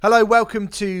Hello, welcome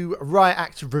to Riot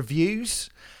Act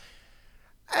Reviews,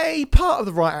 a part of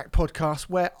the Riot Act podcast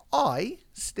where I,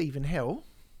 Stephen Hill,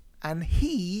 and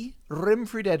he,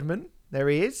 Rimfried Edmund, there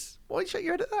he is. Why did you shake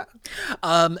your head at that?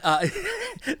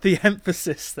 The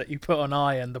emphasis that you put on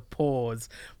I and the pause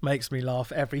makes me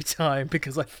laugh every time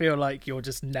because I feel like you're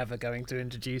just never going to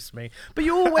introduce me. But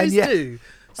you always do.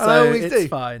 So I always it's do.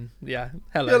 Fine. Yeah.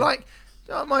 Hello. You're like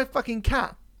my fucking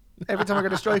cat. Every time I go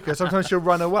to stroke her, sometimes she'll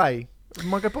run away.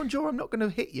 I go, bonjour, I'm not going to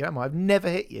hit you, am I? I've never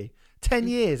hit you. 10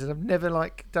 years and I've never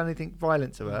done anything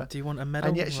violent to her. Do you want a medal?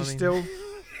 And yet she's still...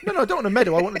 No, I don't want a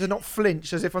medal. I want her to not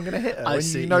flinch as if I'm going to hit her. I and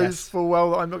see, she knows yes. full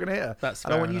well that I'm not going to hit her. That's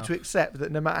and I fair want enough. you to accept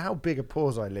that no matter how big a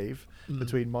pause I leave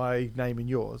between my name and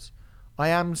yours, I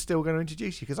am still going to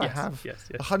introduce you because I have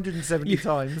 170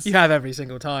 times. You have every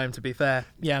single time, to be fair.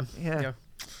 Yeah.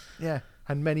 Yeah.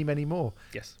 And many, many more.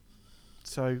 Yes.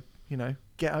 So,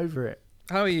 get over it.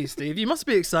 How are you, Steve? You must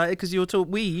be excited because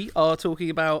we are talking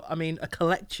about, a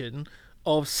collection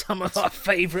of some of our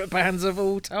favourite bands of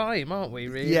all time, aren't we,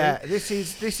 really? Yeah, this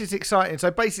is exciting.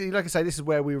 So basically, like I say, this is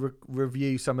where we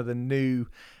review some of the new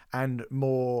and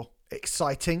more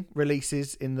exciting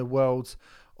releases in the world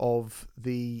of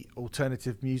the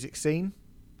alternative music scene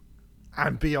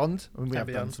and beyond. I mean, we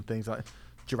have done some things like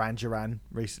Duran Duran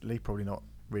recently, probably not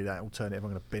really that alternative. I'm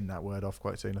going to bin that word off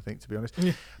quite soon, I think, to be honest.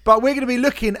 Yeah. But we're going to be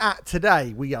looking at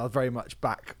today, we are very much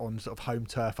back on sort of home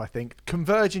turf, I think.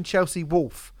 Converge and Chelsea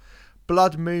Wolfe.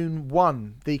 Blood Moon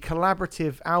 1, the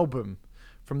collaborative album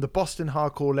from the Boston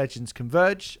hardcore legends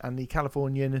Converge and the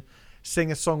Californian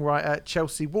singer-songwriter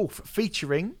Chelsea Wolfe,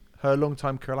 featuring her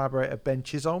longtime collaborator Ben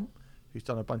Chisholm, who's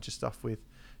done a bunch of stuff with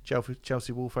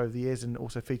Chelsea Wolfe over the years and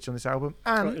also featured on this album.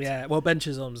 And Ben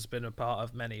Chisholm's been a part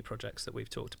of many projects that we've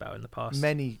talked about in the past.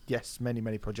 Many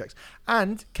projects.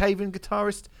 And Cave-In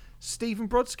guitarist Stephen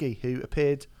Brodsky, who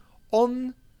appeared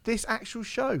on this actual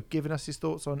show, giving us his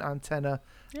thoughts on Antenna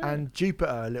and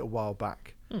Jupiter a little while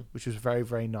back, which was very,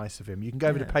 very nice of him. You can go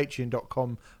over to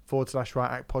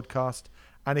patreon.com/Riot Act podcast.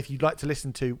 And if you'd like to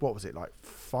listen to,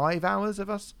 5 hours of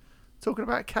us talking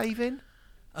about Cave-In?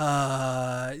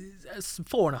 It's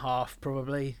 4.5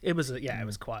 probably. It was it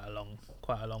was quite a long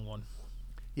one.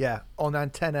 Yeah, on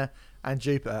Antenna and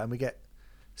Jupiter, and we get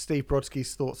Steve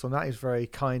Brodsky's thoughts on that. He's very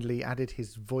kindly added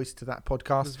his voice to that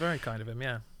podcast. It was very kind of him,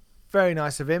 yeah. Very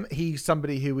nice of him. He's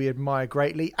somebody who we admire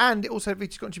greatly. And it also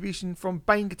features contribution from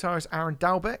Bane guitarist Aaron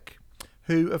Dalbeck,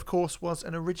 who, of course, was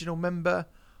an original member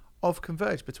of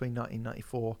Converge between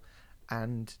 1994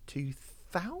 and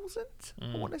 2000.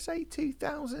 I want to say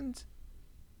 2000,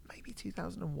 maybe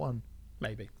 2001.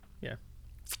 Maybe, yeah.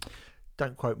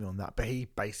 Don't quote me on that, but he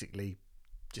basically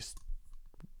just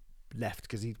left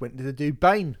because he went to do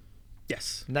Bane.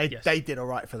 Yes. And they did all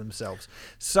right for themselves.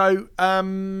 So,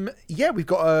 we've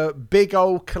got a big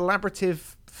old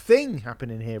collaborative thing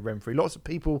happening here, Renfrew. Lots of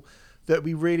people that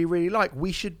we really, really like.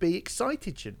 We should be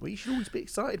excited, shouldn't we? You should always be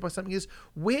excited by something as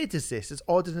weird as this, as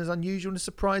odd and as unusual and as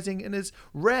surprising and as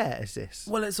rare as this.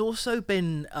 Well, it's also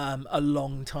been a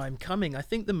long time coming. I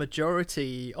think the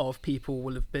majority of people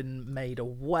will have been made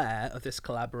aware of this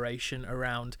collaboration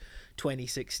around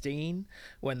 2016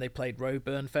 when they played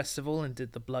Roadburn Festival and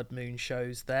did the Blood Moon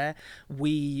shows there.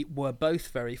 We were both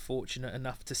very fortunate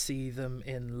enough to see them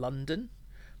in London.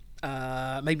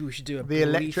 Maybe we should do the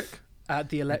Electric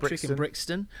in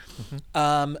Brixton,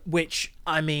 which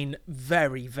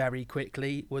very, very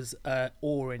quickly was an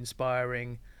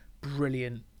awe-inspiring,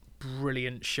 brilliant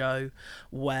show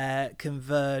where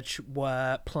Converge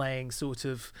were playing sort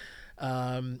of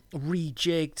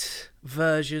rejigged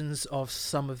versions of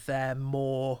some of their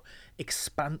more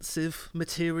expansive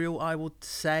material, I would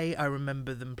say. I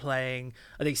remember them playing,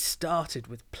 they started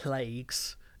with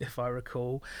Plagues, if I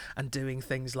recall, and doing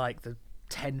things like the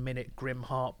 10-minute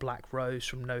Grimheart Black Rose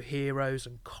from No Heroes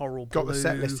and Coral Blue. Got the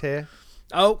set list here.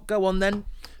 Oh, go on then.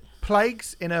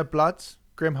 Plagues, In Her Blood,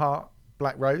 Grimheart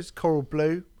Black Rose, Coral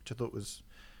Blue, which I thought was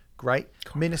great.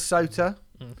 Minnesota,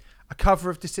 a cover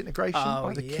of Disintegration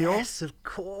by The Cure. Yes, of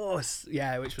course.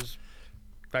 Yeah, which was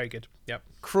very good. Yep.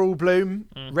 Cruel Bloom,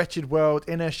 Wretched World,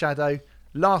 Inner Shadow,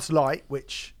 Last Light,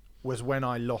 which was when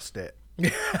I lost it.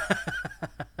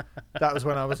 That was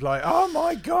when I was like, oh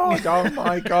my God,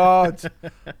 I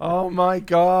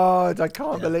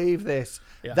can't believe this.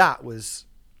 Yeah. That was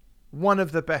one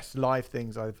of the best live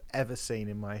things I've ever seen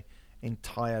in my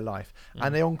entire life.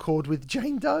 And they encored with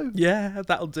Jane Doe. Yeah,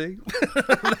 that'll do.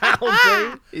 That'll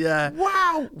do. Yeah.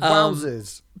 Wow.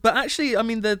 Wowzers. But actually,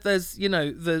 there's,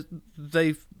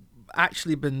 they've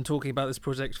actually been talking about this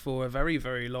project for a very,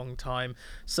 very long time.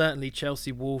 Certainly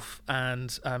Chelsea Wolfe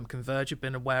and Converge have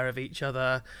been aware of each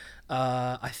other,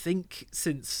 I think,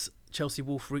 since Chelsea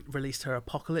Wolfe released her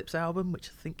Apocalypse album, which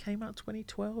I think came out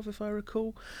 2012, if I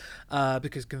recall,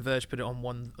 because Converge put it on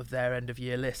one of their end of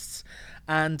year lists.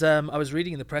 And I was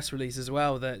reading in the press release as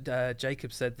well that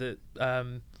Jacob said that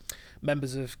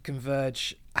members of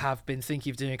Converge have been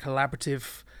thinking of doing a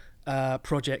collaborative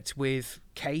project with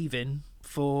Cave In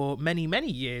for many, many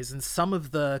years, and some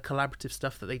of the collaborative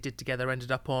stuff that they did together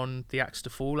ended up on the Axe to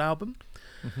Fall album.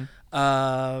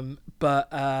 But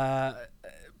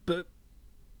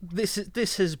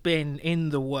this has been in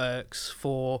the works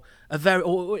for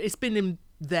it's been in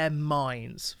their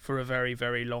minds for a very,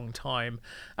 very long time,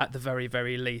 at the very,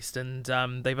 very least, and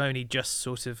they've only just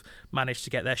sort of managed to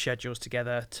get their schedules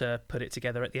together to put it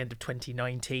together at the end of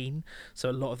 2019. So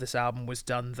a lot of this album was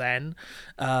done then,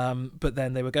 but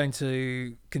then they were going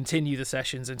to continue the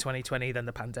sessions in 2020, then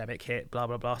the pandemic hit, blah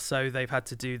blah blah, so they've had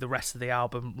to do the rest of the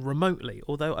album remotely.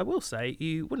 Although I will say,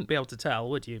 you wouldn't be able to tell,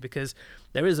 would you, because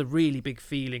there is a really big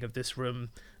feeling of this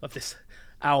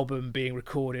album being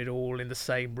recorded all in the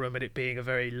same room and it being a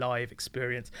very live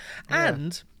experience.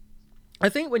 And I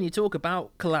think when you talk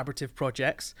about collaborative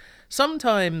projects,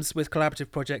 sometimes with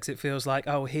collaborative projects it feels like,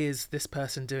 oh, here's this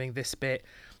person doing this bit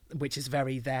which is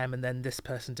very them, and then this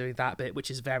person doing that bit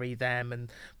which is very them,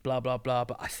 and blah blah blah.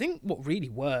 But I think what really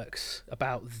works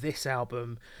about this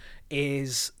album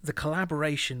is the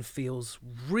collaboration feels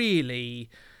really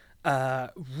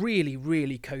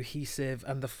really cohesive,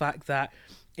 and the fact that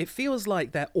it feels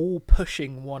like they're all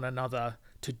pushing one another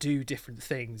to do different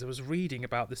things. I was reading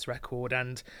about this record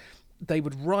and they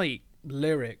would write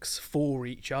lyrics for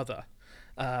each other.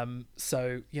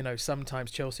 So, you know,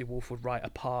 sometimes Chelsea Wolfe would write a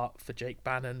part for Jake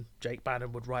Bannon. Jake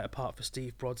Bannon would write a part for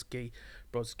Steve Brodsky.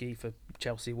 Brodsky for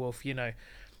Chelsea Wolfe, you know.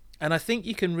 And I think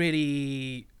you can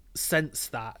really sense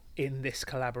that in this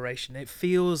collaboration. It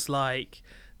feels like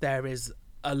there is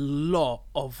a lot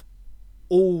of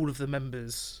all of the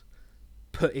members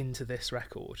put into this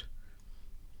record.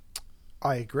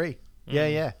 I agree.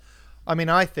 Yeah. I mean,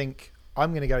 I think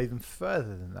I'm going to go even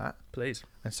further than that. Please.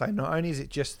 And say not only is it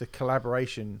just the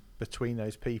collaboration between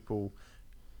those people,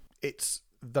 it's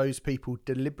those people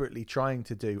deliberately trying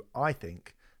to do, I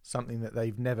think, something that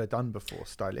they've never done before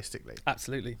stylistically.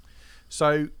 Absolutely.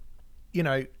 So, you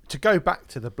know, to go back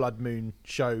to the Blood Moon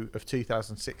show of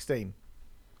 2016,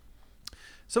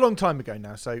 it's a long time ago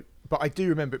now, but I do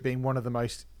remember it being one of the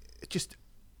most just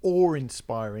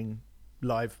awe-inspiring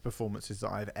live performances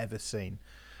that I've ever seen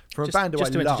from a band who I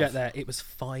love. Just to interject there, it was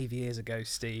 5 years ago,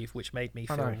 Steve, which made me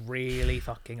feel really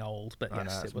fucking old. But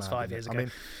yes, it was 5 years ago. I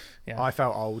mean, I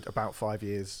felt old about 5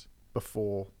 years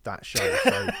before that show.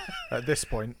 So at this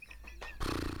point,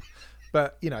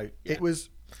 but you know, it was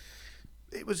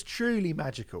truly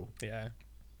magical. Yeah,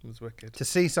 it was wicked to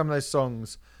see some of those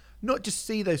songs. Not just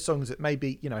see those songs that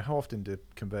maybe, you know, how often do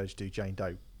Converge do Jane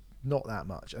Doe? Not that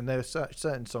much. And there are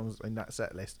certain songs in that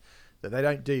set list that they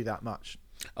don't do that much.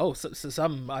 Oh, so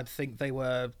some I think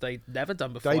they'd never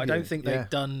done before. I don't think they've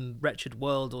done Wretched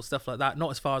World or stuff like that. Not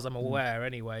as far as I'm aware,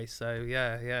 anyway. So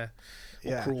yeah.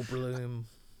 Or Cruel Bloom.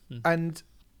 And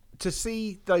to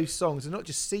see those songs, and not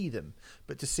just see them,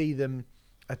 but to see them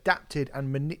adapted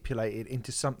and manipulated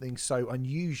into something so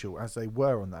unusual as they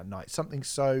were on that night, something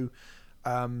so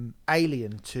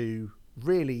alien to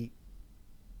really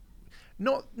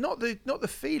not the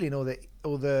feeling or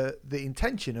the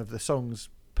intention of the songs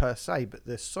per se, but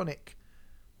the sonic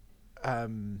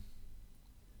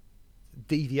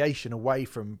deviation away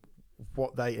from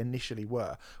what they initially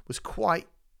were was quite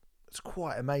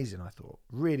amazing. I thought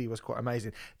really was quite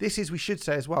amazing. This is, we should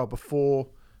say as well, before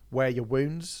Wear Your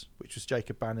Wounds, which was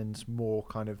Jacob Bannon's more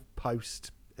kind of post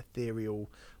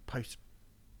ethereal, post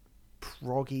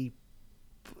proggy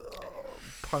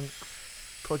punk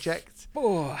project.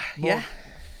 Oh, yeah.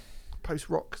 Post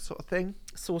rock sort of thing.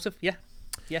 Sort of, yeah.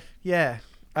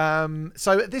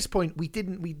 So at this point,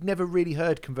 we'd never really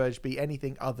heard Converge be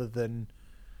anything other than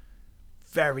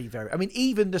very, very. I mean,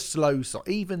 even the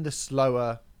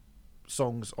slower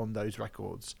songs on those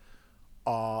records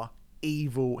are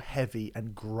evil, heavy,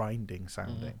 and grinding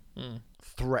sounding,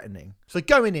 threatening. So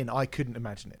going in, I couldn't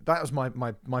imagine it. That was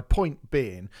my point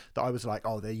being that I was like,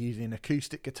 oh, they're using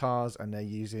acoustic guitars and they're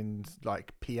using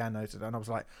like pianos, and I was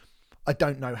like, I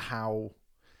don't know how.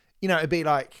 You know, it'd be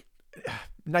like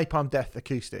Napalm Death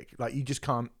acoustic. Like, you just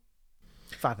can't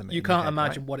fathom it. You can't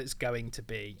imagine what it's going to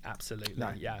be. Absolutely.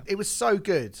 No. Yeah. It was so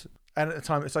good. And at the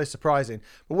time, it was so surprising.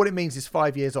 But what it means is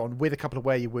 5 years on, with a couple of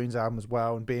Wear Your Wounds album as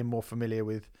well, and being more familiar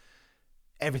with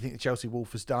everything that Chelsea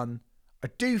Wolfe has done, I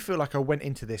do feel like I went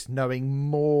into this knowing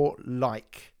more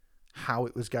like how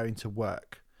it was going to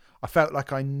work. I felt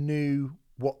like I knew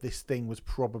what this thing was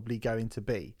probably going to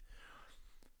be.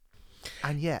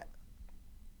 And yet,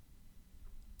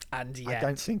 And yet, I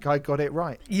don't think I got it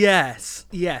right. yes.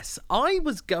 I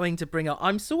was going to bring up.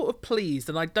 I'm sort of pleased,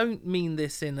 and I don't mean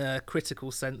this in a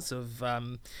critical sense of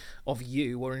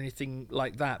you or anything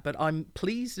like that. But I'm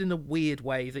pleased in a weird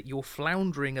way that you're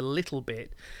floundering a little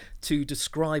bit to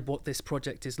describe what this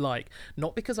project is like.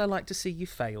 Not because I like to see you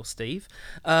fail, Steve,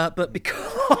 but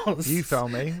because You fail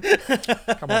me.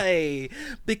 Come on. Hey,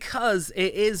 because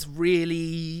it is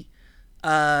really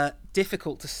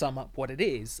difficult to sum up what it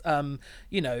is.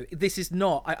 This is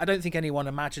not, I don't think anyone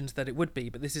imagined that it would be,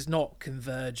 but this is not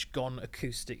Converge gone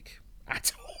acoustic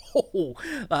at all.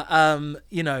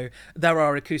 There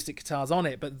are acoustic guitars on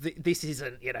it, but this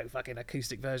isn't, fucking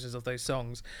acoustic versions of those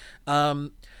songs.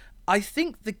 I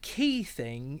think the key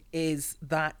thing is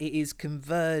that it is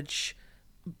Converge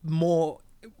more,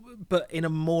 but in a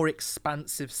more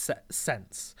expansive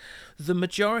sense. The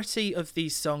majority of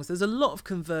these songs, there's a lot of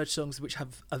Converge songs which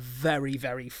have a very,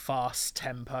 very fast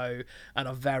tempo and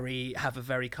have a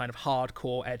very kind of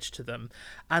hardcore edge to them.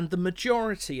 And the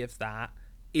majority of that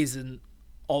isn't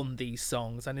on these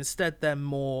songs, and instead they're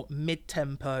more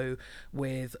mid-tempo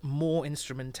with more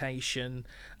instrumentation.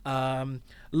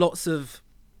 Lots of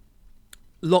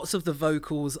the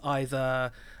vocals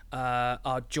either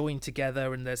are joined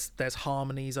together and there's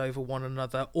harmonies over one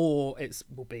another, or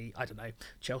will be, I don't know,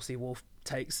 Chelsea Wolfe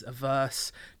takes a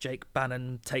verse, Jake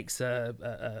Bannon takes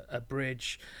a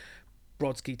bridge,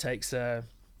 Brodsky takes a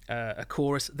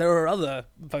chorus. There are other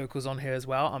vocals on here as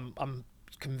well. I'm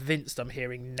convinced I'm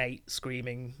hearing Nate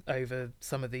screaming over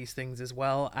some of these things as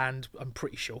well, and I'm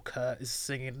pretty sure Kurt is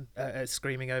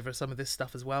screaming over some of this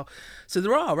stuff as well. So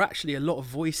there are actually a lot of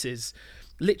voices,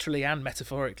 literally and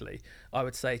metaphorically, I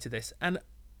would say, to this. And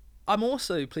I'm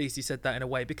also pleased you said that in a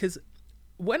way, because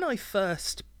when I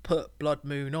first put Blood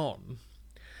Moon on,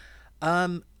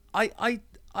 I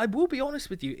will be honest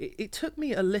with you, it took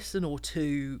me a listen or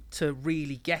two to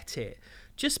really get it,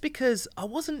 just because I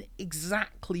wasn't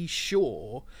exactly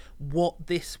sure what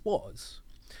this was.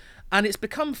 And it's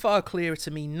become far clearer to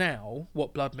me now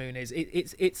what Blood Moon is.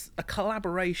 It's a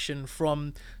collaboration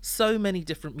from so many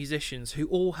different musicians who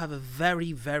all have a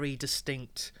very, very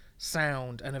distinct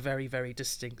sound and a very, very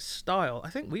distinct style.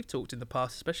 I think we've talked in the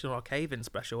past, especially on our Cave-In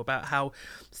special, about how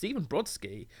Stephen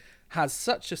Brodsky has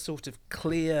such a sort of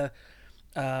clear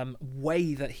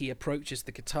way that he approaches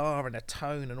the guitar and a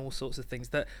tone and all sorts of things,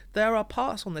 that there are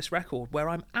parts on this record where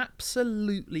I'm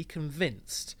absolutely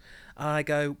convinced. I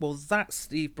go, well, that's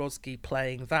Steve Brodsky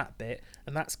playing that bit,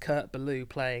 and that's Kurt Ballou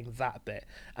playing that bit.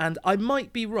 And I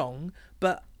might be wrong,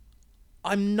 but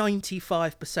I'm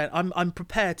 95%. I'm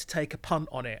prepared to take a punt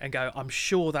on it and go, I'm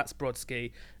sure that's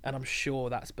Brodsky, and I'm sure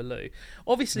that's Ballou.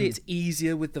 Obviously, it's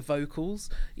easier with the vocals,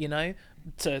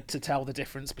 to tell the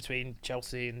difference between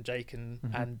Chelsea and Jake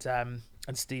and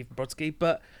Steve Brodsky.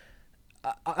 But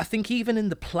I think even in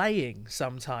the playing,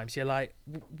 sometimes you're like,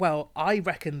 well, I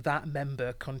reckon that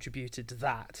member contributed to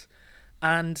that.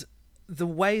 And the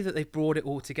way that they've brought it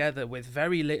all together with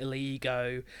very little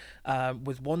ego,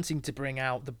 with wanting to bring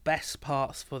out the best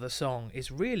parts for the song,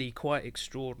 is really quite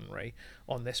extraordinary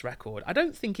on this record. I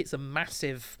don't think it's a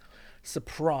massive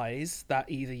surprise that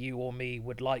either you or me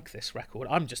would like this record.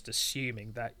 I'm just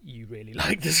assuming that you really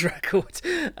like this record.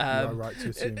 You are right to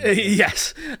assume.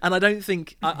 Yes, and I don't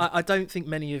think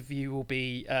many of you will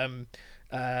be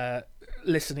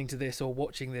listening to this or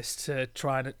watching this to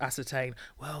try and ascertain,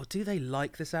 well, do they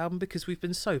like this album? Because we've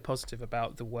been so positive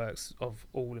about the works of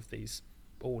all of these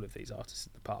artists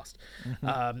in the past.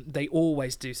 They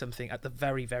always do something at the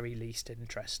very, very least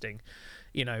interesting,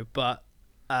 but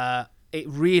it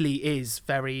really is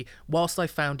very, whilst I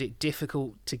found it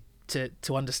difficult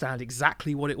to understand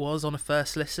exactly what it was on a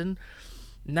first listen,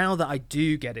 now that I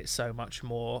do get it so much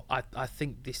more, I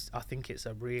think it's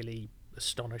a really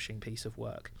astonishing piece of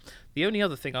work. The only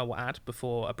other thing I will add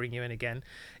before I bring you in again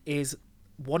is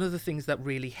one of the things that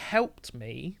really helped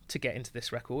me to get into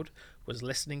this record was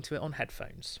listening to it on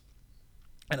headphones.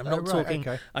 And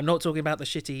I'm not talking about the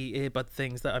shitty earbud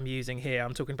things that I'm using here.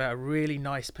 I'm talking about a really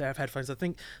nice pair of headphones. I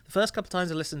think the first couple of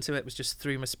times I listened to it was just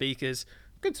through my speakers.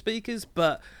 Good speakers,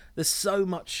 but there's so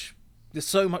much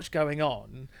going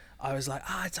on. I was like,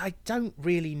 I don't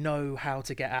really know how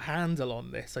to get a handle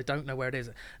on this. I don't know where it is.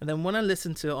 And then when I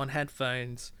listened to it on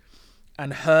headphones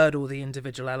and heard all the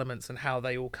individual elements and how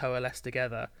they all coalesce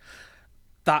together,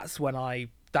 that's when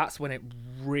it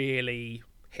really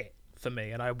hit for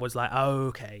me. And I was like, oh,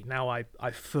 okay, now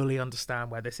I fully understand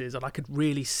where this is. And I could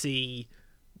really see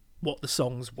what the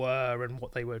songs were and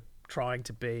what they were trying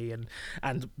to be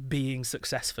and being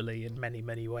successfully in many,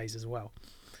 many ways as well.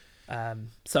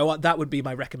 So that would be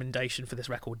my recommendation for this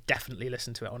record. Definitely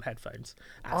listen to it on headphones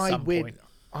at some point.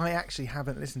 I actually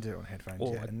haven't listened to it on headphones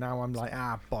Oh, yet, and now I'm like,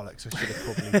 bollocks! I should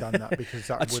have probably done that because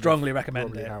that I'd would strongly have recommend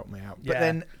probably it. helped me out. Yeah. But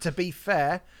then, to be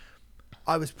fair,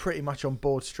 I was pretty much on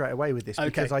board straight away with this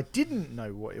because Okay. I didn't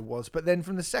know what it was. But then,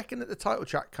 from the second that the title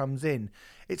track comes in,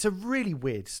 it's a really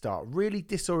weird start, really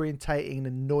disorientating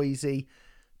and noisy.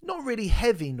 Not really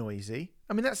heavy noisy.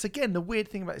 I mean, that's again the weird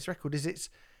thing about this record is it's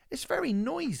very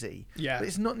noisy. Yeah. But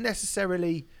it's not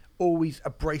necessarily always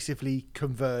abrasively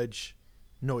converge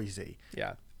noisy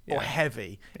Yeah. or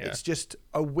heavy. Yeah. It's just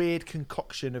a weird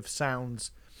concoction of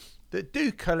sounds that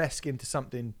do coalesce into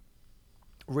something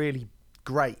really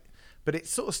great. But it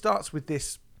sort of starts with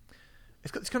this.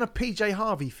 It's got this kind of PJ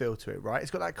Harvey feel to it, right?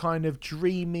 It's got that kind of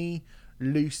dreamy,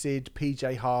 lucid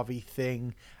PJ Harvey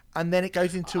thing. And then it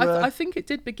goes into I think it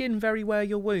did begin very Where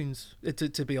Your Wounds,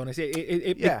 to be honest.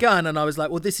 It Yeah. begun, and I was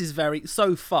like, well, this is very,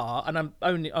 so far, and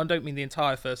I don't mean the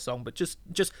entire first song, but just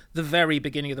the very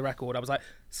beginning of the record, I was like,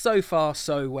 so far,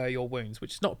 so Where Your Wounds,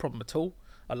 which is not a problem at all.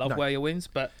 I love No. Where Your Wounds,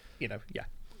 but, yeah.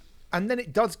 And then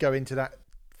it does go into that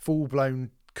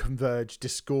full-blown, converged,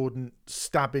 discordant,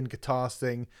 stabbing guitars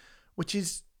thing, which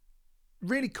is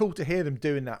really cool to hear them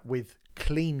doing that with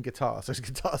clean guitars. Those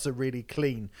guitars are really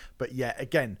clean. But yeah,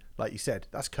 again, like you said,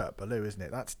 that's Kurt Ballou, isn't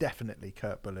it? That's definitely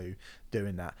Kurt Ballou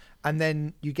doing that. And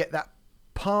then you get that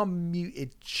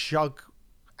palm-muted chug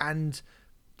and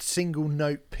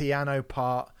single-note piano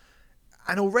part.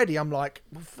 And already I'm like,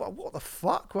 what the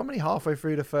fuck? We're only halfway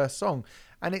through the first song.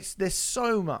 And there's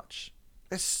so much.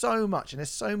 There's so much and there's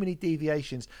so many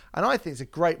deviations. And I think it's a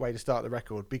great way to start the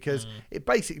record because it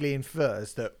basically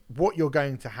infers that what you're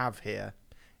going to have here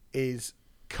is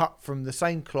cut from the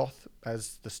same cloth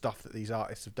as the stuff that these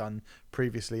artists have done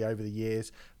previously over the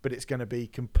years, but it's going to be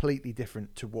completely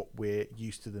different to what we're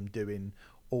used to them doing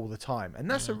all the time. And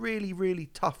that's a really, really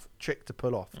tough trick to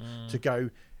pull off, to go,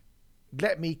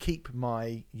 let me keep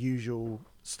my usual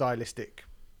stylistic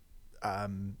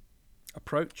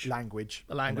Approach. language,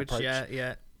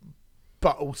 Yeah.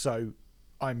 but also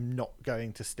I'm not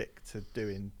going to stick to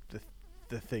doing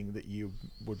the thing that you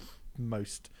would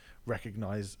most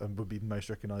recognize and would be most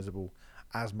recognizable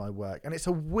as my work. And it's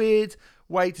a weird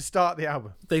way to start the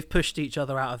album. They've pushed each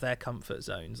other out of their comfort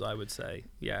zones, I would say.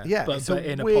 Yeah, Yeah, but it's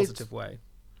in a weird- positive way.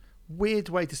 Weird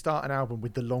way to start an album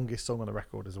with the longest song on the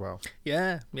record as well.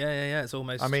 Yeah. It's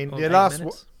almost. I mean, well, the 8 last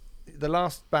minutes. the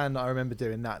last band that I remember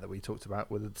doing that we talked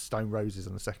about were the Stone Roses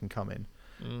on the Second Coming,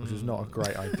 which was not a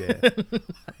great idea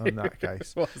in that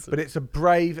case. Wasn't. But it's a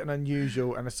brave and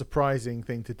unusual and a surprising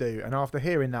thing to do. And after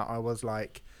hearing that, I was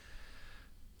like,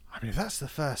 I mean, if that's the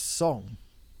first song,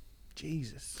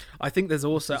 Jesus, I think there's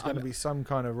also. it's going to be some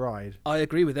kind of ride. I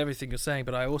agree with everything you're saying,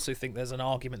 but I also think there's an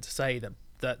argument to say that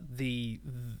the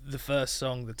first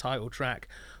song, the title track,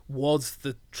 was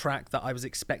the track that I was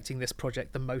expecting this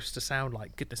project the most to sound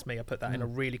like. Goodness me, I put that in a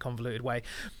really convoluted way,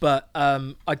 but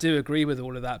I do agree with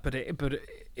all of that. But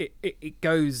it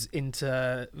goes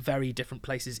into very different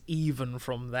places even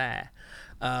from there,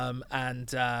 I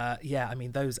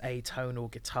mean those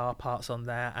atonal guitar parts on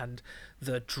there and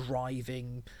the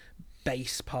driving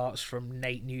bass parts from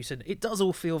Nate Newton, it does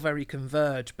all feel very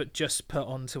converged, but just put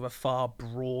onto a far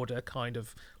broader kind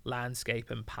of landscape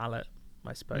and palette,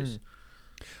 I suppose.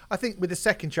 I think with the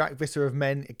second track, Viscera of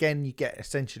Men, again, you get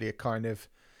essentially a kind of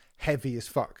heavy as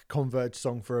fuck converged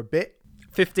song for a bit.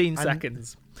 15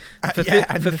 seconds. For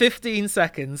 15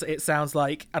 seconds, it sounds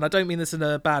like, and I don't mean this in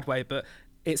a bad way, but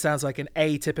it sounds like an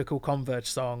atypical Converge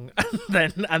song,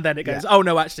 and then it goes, oh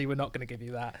no, actually, we're not going to give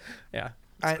you that. Yeah.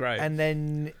 It's great. And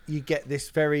then you get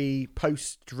this very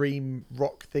post-dream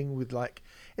rock thing with like,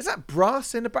 is that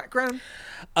brass in the background?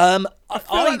 I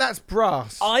feel like that's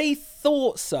brass. I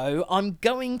thought so. I'm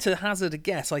going to hazard a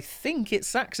guess. I think it's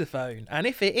saxophone, and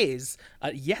if it is,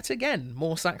 yet again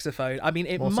more saxophone. I mean,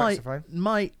 it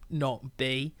might not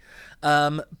be,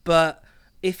 but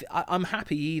if I'm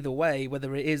happy either way,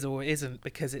 whether it is or it isn't,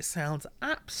 because it sounds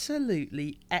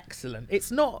absolutely excellent. It's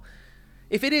not.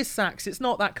 If it is sax, it's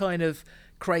not that kind of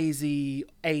crazy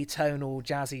atonal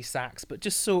jazzy sax, but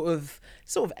just sort of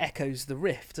echoes the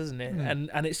riff, doesn't it?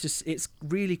 And it's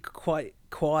really quite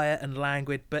quiet and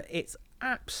languid, but it's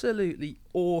absolutely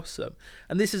awesome.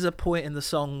 And this is a point in the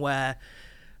song where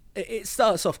it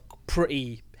starts off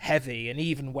pretty heavy, and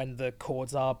even when the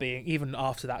chords are being, even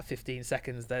after that 15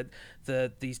 seconds,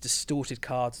 these distorted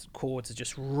chords are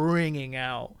just ringing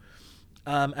out.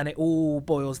 And it all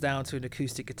boils down to an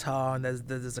acoustic guitar, and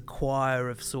there's a choir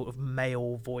of sort of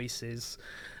male voices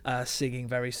singing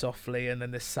very softly, and then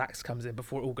this sax comes in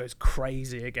before it all goes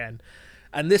crazy again.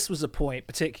 And this was a point,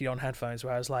 particularly on headphones,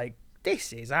 where I was like,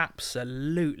 this is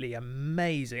absolutely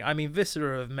amazing. I mean,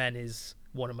 Viscera of Men is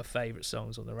one of my favourite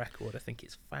songs on the record. I think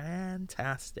it's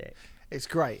fantastic. It's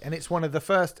great, and it's one of the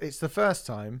first. It's the first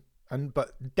time,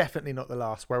 but definitely not the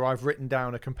last, where I've written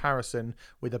down a comparison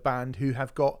with a band who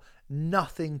have got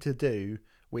nothing to do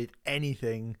with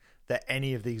anything that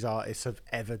any of these artists have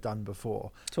ever done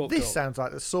before. This sounds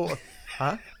like the sort of...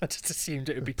 Huh? I just assumed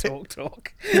it would be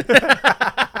Talk.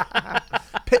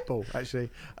 Pitbull, actually.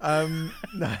 No,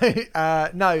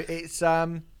 it's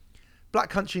Black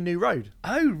Country New Road.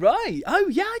 Oh, right. Oh,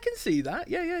 yeah, I can see that.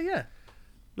 Yeah.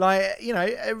 Like, you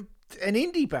know, an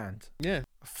indie band. Yeah.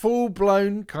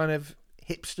 Full-blown kind of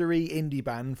hipstery indie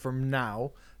band from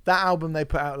Now. That album they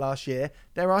put out last year,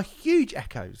 there are huge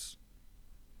echoes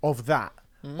of that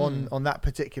on that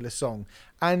particular song.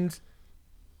 And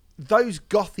those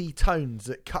gothy tones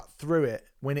that cut through it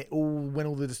when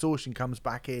all the distortion comes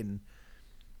back in,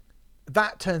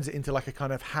 that turns it into like a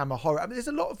kind of hammer horror. I mean, there's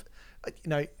a lot of, you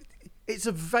know, it's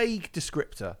a vague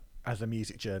descriptor as a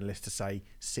music journalist to say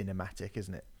cinematic,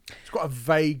 isn't it? It's got a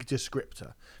vague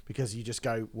descriptor because you just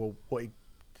go, well, what you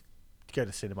go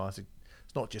to cinemas,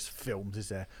 it's not just films, is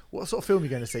there? What sort of film are you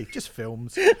going to see? Just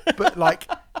films. But like,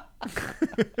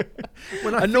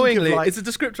 when I annoyingly, think of, like, it's a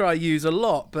descriptor I use a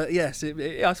lot. But yes,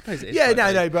 I suppose it is. Yeah,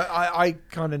 no, but I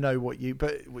kind of know what you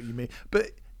mean.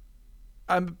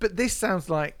 But this sounds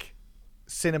like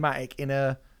cinematic in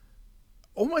a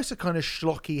almost a kind of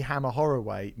schlocky hammer horror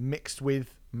way mixed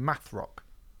with math rock.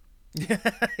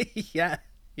 Yeah.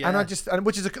 And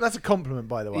which is that's a compliment,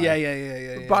 by the way.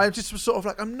 Yeah. But I'm just sort of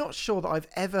like, I'm not sure that I've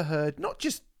ever heard, not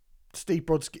just Steve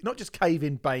Brodsky, not just Cave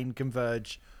In, Bane,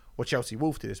 Converge, or Chelsea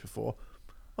Wolfe do this before.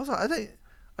 I was like, I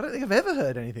don't think I've ever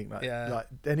heard anything like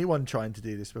anyone trying to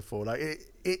do this before. Like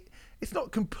it's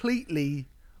not completely,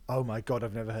 oh my God,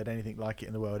 I've never heard anything like it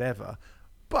in the world ever.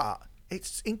 But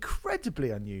it's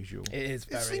incredibly unusual. It is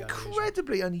very unusual. It's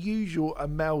incredibly unusual, a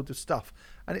meld of stuff.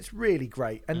 And it's really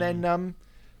great. And then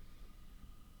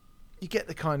you get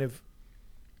the kind of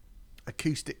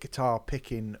acoustic guitar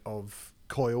picking of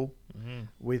Coil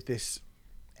with this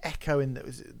echo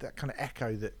that kind of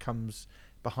echo that comes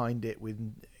behind it with,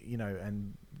 you know,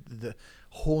 and the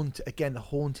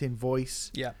haunting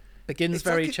voice. Yeah. Begins it's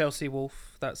very like Chelsea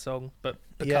Wolfe, that song, but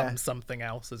becomes something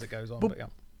else as it goes on. But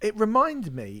it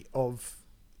reminded me of,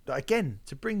 again,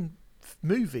 to bring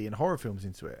movie and horror films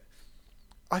into it,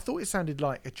 I thought it sounded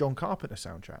like a John Carpenter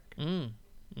soundtrack.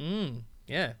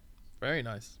 Yeah. Very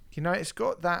nice. You know, it's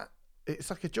got that,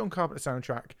 it's like a John Carpenter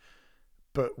soundtrack,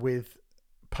 but with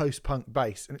post-punk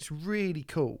bass, and it's really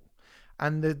cool.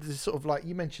 And the sort of, like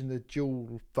you mentioned, the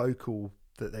dual vocal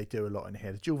that they do a lot in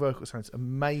here. The dual vocal sounds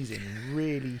amazing,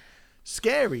 really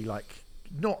scary, like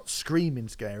not screaming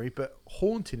scary, but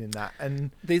haunting in that.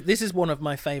 And this is one of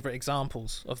my favourite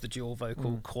examples of the dual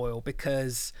vocal Coil,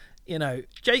 because, you know,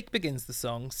 Jake begins the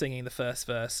song singing the first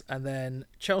verse, and then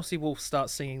Chelsea Wolfe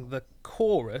starts singing the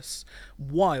chorus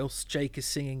whilst Jake is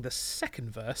singing the second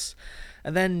verse.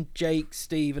 And then Jake,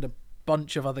 Steve, and a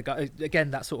bunch of other guys, again,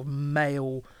 that sort of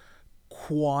male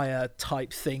choir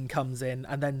type thing, comes in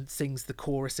and then sings the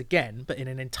chorus again, but in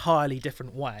an entirely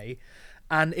different way.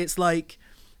 And it's like,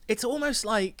 it's almost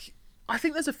like, I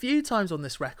think there's a few times on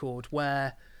this record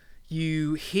where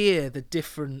you hear the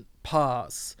different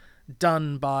parts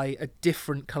done by a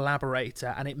different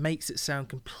collaborator, and it makes it sound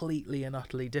completely and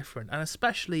utterly different. And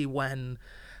especially when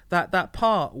that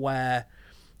part where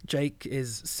Jake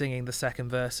is singing the second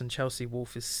verse and Chelsea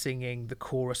Wolfe is singing the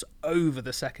chorus over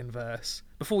the second verse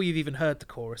before you've even heard the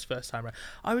chorus first time around,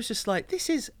 I was just like, this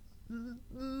is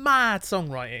mad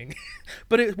songwriting.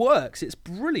 But it works. It's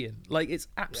brilliant. Like, it's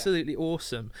absolutely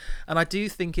awesome. And I do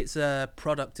think it's a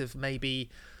product of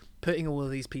maybe putting all of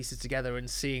these pieces together and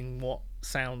seeing what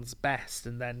sounds best.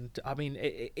 And then, I mean,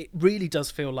 it really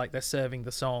does feel like they're serving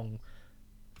the song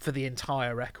for the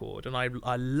entire record, and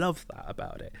I love that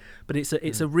about it. But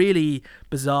it's a really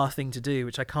bizarre thing to do,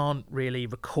 which I can't really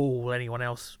recall anyone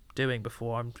else doing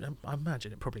before. I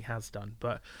imagine it probably has done,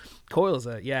 but Coil's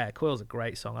a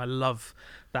great song. I love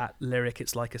that lyric.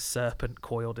 It's like a serpent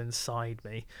coiled inside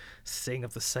me. Sign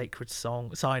of the sacred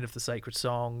song.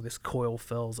 This coil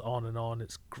fills on and on.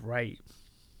 It's great.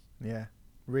 Yeah,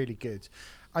 really good.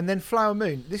 And then Flower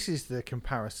Moon. This is the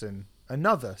comparison.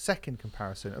 Another second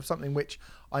comparison of something which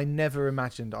I never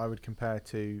imagined I would compare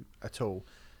to at all.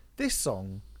 This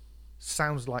song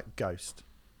sounds like Ghost.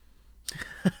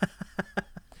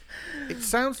 It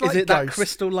sounds like Ghost. Is it that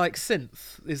crystal-like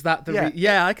synth? Is that the...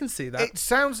 Yeah, I can see that. It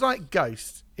sounds like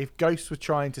Ghost if Ghost were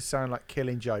trying to sound like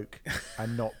Killing Joke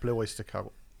and not Blue Oyster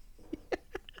Cult.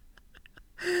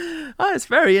 Oh, it's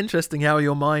very interesting how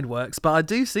your mind works, but I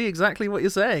do see exactly what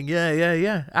you're saying.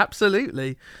 Yeah,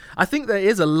 absolutely. I think there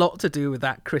is a lot to do with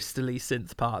that crystally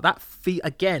synth part. That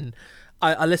again,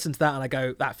 I listen to that and I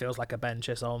go, that feels like a Ben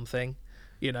Chisholm thing.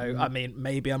 You know, I mean,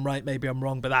 maybe I'm right, maybe I'm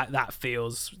wrong, but that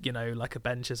feels, you know, like a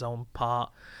Ben Chisholm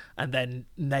part. And then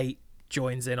Nate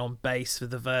joins in on bass for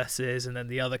the verses, and then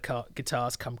the other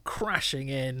guitars come crashing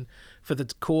in for the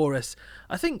chorus.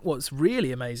 I think what's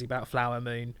really amazing about Flower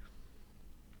Moon,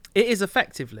 it is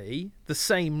effectively the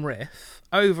same riff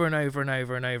over and over and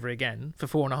over and over again for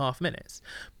 4.5 minutes.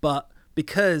 But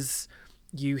because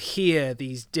you hear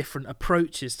these different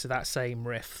approaches to that same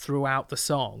riff throughout the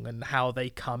song and how they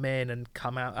come in and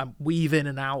come out and weave in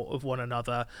and out of one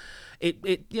another, it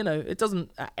you know, it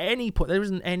doesn't at any point, there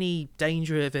isn't any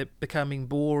danger of it becoming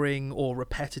boring or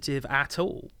repetitive at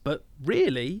all. But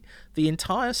really, the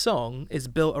entire song is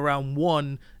built around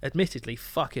one, admittedly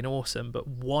fucking awesome, but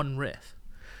one riff.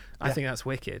 I think that's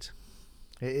wicked.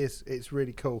 It is. It's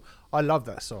really cool. I love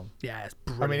that song. Yeah, it's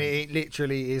brilliant. I mean, it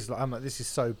literally is. Like, I'm like, this is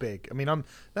so big. I mean,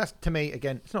 that's, to me,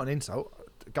 again, it's not an insult.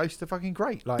 Ghosts are fucking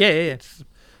great. Like, yeah. It's,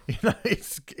 you know,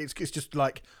 it's just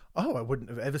like, oh, I wouldn't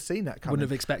have ever seen that coming.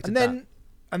 Wouldn't have expected that.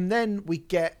 And then we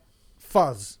get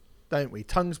Fuzz, don't we?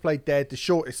 Tongues Played Dead, the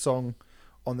shortest song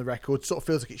on the record. Sort of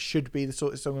feels like it should be the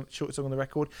shortest song on the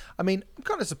record. I mean, I'm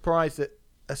kind of surprised that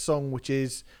a song which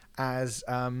is as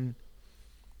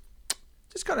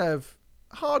just kind of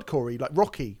hardcorey, like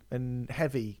rocky and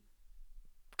heavy,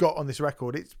 got on this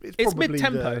record. It's probably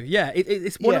mid-tempo.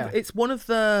 It's one of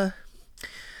the.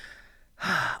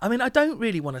 I mean, I don't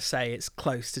really want to say it's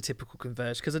close to typical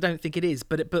Converge because I don't think it is,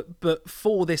 but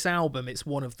for this album, it's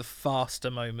one of the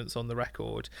faster moments on the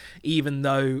record. Even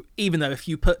though if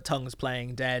you put Tongues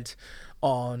Playing Dead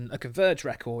on a Converge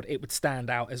record, it would stand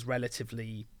out as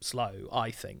relatively slow,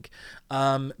 I think.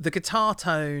 The guitar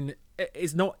tone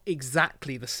is not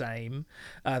exactly the same,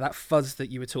 that fuzz that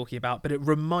you were talking about, but it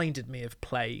reminded me of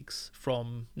Plagues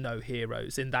from No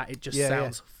Heroes in that it just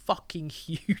sounds fucking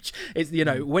huge. It's, you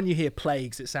know, when you hear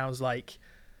Plagues, it sounds like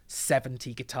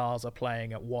 70 guitars are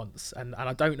playing at once, and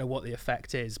I don't know what the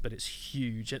effect is, but it's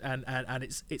huge, and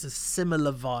it's a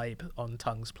similar vibe on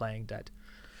Tongues Playing Dead.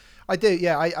 I do,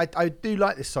 yeah. I do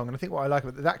like this song, and I think what I like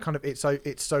about that kind of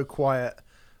it's so quiet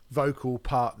vocal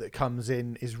part that comes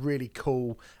in is really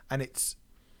cool, and it's,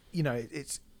 you know,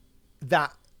 it's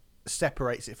that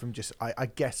separates it from just I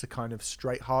guess a kind of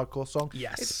straight hardcore song.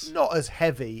 Yes, it's not as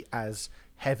heavy as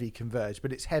heavy Converge,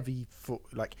 but it's heavy for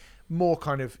like more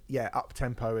kind of up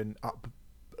tempo and up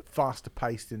faster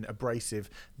paced and abrasive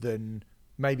than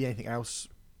maybe anything else,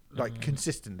 like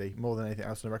consistently more than anything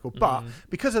else on the record. But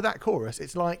because of that chorus,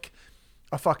 it's like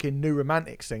a fucking New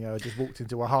Romantic singer just walked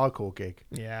into a hardcore gig.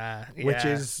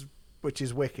 Which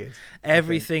is wicked.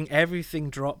 Everything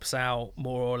drops out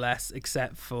more or less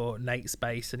except for Nate's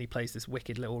bass, and he plays this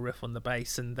wicked little riff on the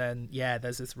bass, and then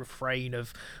there's this refrain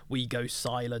of "we go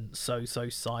silent, so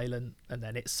silent," and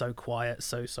then it's so quiet,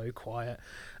 so quiet,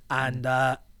 and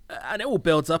it all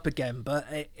builds up again, but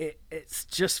it's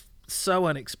just so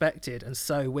unexpected and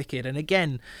so wicked. And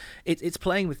again, it's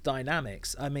playing with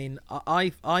dynamics. I mean,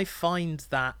 I find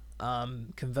that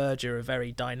Converge are a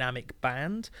very dynamic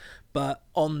band, but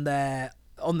on their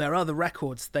other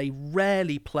records they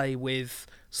rarely play with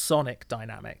sonic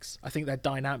dynamics. I think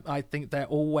they're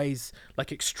always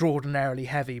like extraordinarily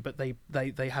heavy, but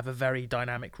they have a very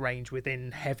dynamic range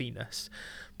within heaviness.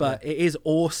 But it is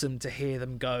awesome to hear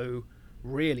them go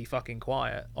really fucking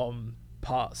quiet on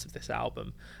parts of this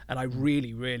album, and I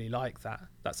really, really like that.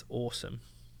 That's awesome.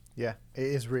 Yeah, it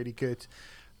is really good.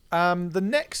 The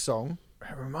next song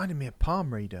reminded me of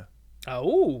Palm Reader.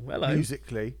 Oh, hello.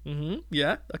 Musically.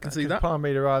 Yeah, I can see that. Palm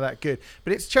Reader are that good.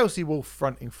 But it's Chelsea Wolfe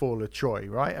fronting Fall of Troy,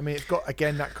 right? I mean, it's got,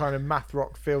 again, that kind of math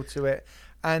rock feel to it.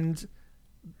 And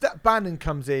that Bannon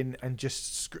comes in and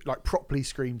just properly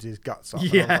screams his guts up.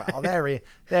 Yeah. And I was like, oh, there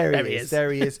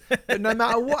he is. But no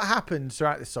matter what happens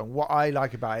throughout this song, what I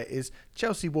like about it is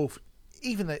Chelsea Wolfe,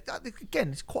 even though, again,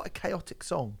 it's quite a chaotic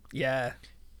song. Yeah.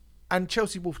 And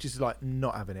Chelsea Wolfe just like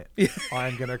not having it. I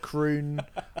am going to croon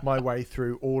my way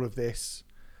through all of this.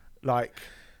 Like,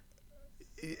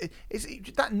 it's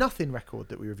that Nothing record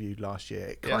that we reviewed last year.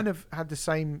 It kind of had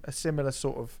a similar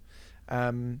sort of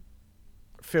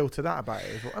feel to that about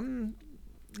it as well.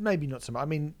 Maybe not so much. I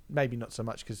mean, maybe not so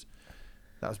much because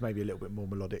that was maybe a little bit more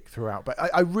melodic throughout. But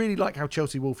I really like how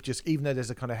Chelsea Wolfe just, even though there's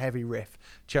a kind of heavy riff,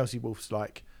 Chelsea Wolfe's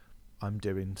like, I'm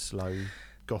doing slow,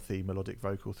 gothy melodic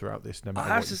vocal throughout this, no matter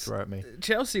what you throw at me.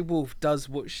 Chelsea Wolfe does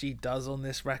what she does on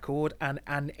this record, and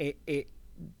it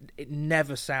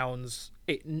never sounds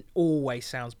always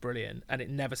sounds brilliant, and it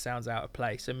never sounds out of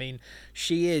place. I mean,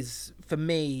 she is, for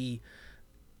me,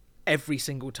 every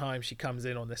single time she comes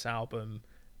in on this album,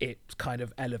 it kind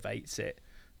of elevates it.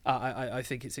 I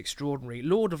think it's extraordinary.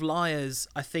 Lord of Liars,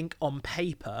 I think on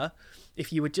paper,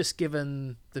 if you were just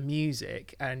given the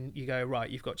music and you go, right,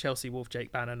 you've got Chelsea Wolfe,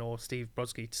 Jake Bannon or Steve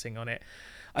Brodsky to sing on it,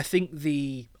 I think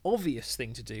the obvious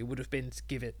thing to do would have been to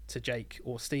give it to Jake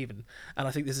or Stephen. And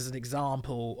I think this is an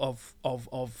example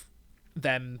of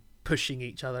them pushing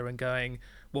each other and going,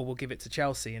 well, we'll give it to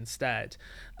Chelsea instead.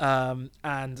 And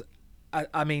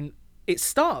I mean, it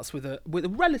starts with a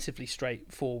relatively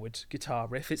straightforward guitar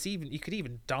riff. You could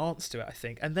even dance to it, I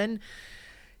think. And then,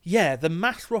 yeah, the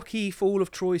math rocky Fall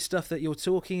of Troy stuff that you're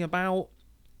talking about,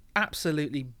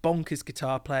 absolutely bonkers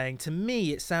guitar playing. To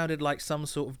me, it sounded like some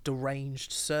sort of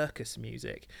deranged circus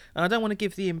music. And I don't want to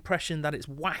give the impression that it's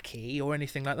wacky or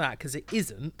anything like that, because it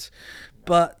isn't.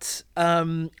 But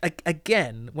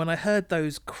again, when I heard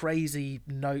those crazy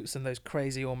notes and those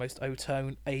crazy almost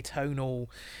atonal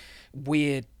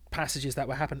weird passages that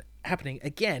were happening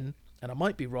again, and I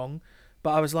might be wrong, but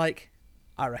I was like,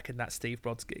 I reckon that's Steve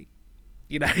Brodsky.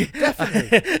 You know,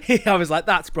 definitely. I was like,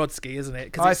 that's Brodsky, isn't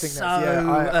it? Because it's so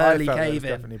early Cave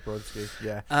In. Definitely Brodsky.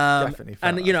 Yeah, definitely.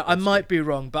 And you know, I might be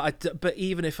wrong, but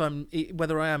even if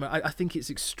whether I am, I think it's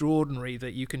extraordinary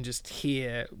that you can just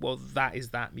hear, well, that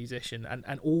is that musician,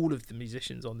 and all of the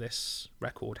musicians on this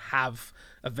record have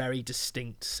a very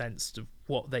distinct sense of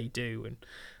what they do, and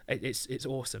it's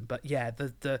awesome. But yeah,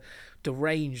 the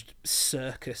deranged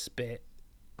circus bit,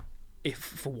 if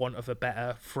for want of a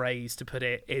better phrase to put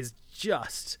it, is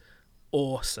just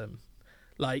awesome.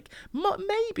 Like,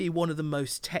 maybe one of the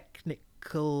most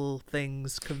technical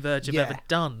things Converge have ever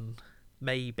done,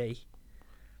 maybe.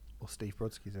 Or Steve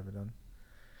Brodsky's ever done.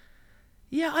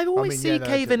 Yeah, I always see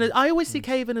Cave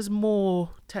In as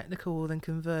more technical than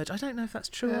Converge. I don't know if that's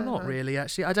true or not, really,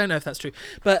 actually. I don't know if that's true.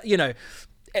 But, you know...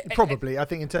 Probably. I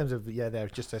think in terms of, they're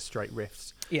just their straight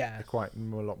riffs. Yeah.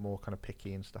 They're a lot more kind of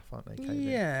picky and stuff, aren't they?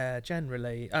 Yeah,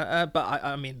 generally. But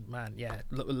I mean, man, yeah,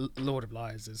 Lord of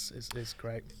Liars is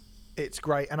great. It's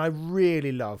great. And I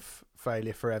really love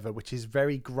Failure Forever, which is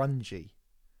very grungy.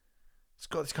 It's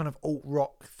got this kind of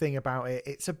alt-rock thing about it.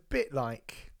 It's a bit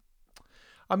like...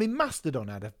 I mean, Mastodon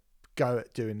had a go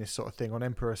at doing this sort of thing on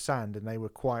Emperor Sand, and they were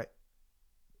quite,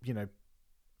 they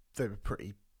were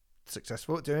pretty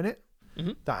successful at doing it.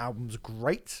 Mm-hmm. That album's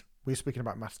great. We were speaking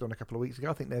about Mastodon a couple of weeks ago.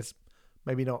 I think there's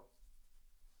maybe not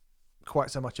quite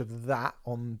so much of that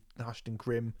on Hushed and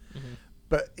Grim,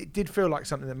 but it did feel like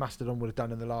something that Mastodon would have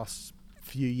done in the last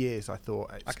few years, I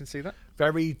thought. I can see that.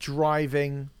 Very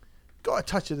driving, got a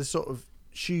touch of the sort of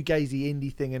shoegazy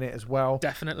indie thing in it as well.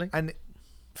 Definitely. And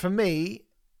for me,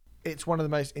 it's one of the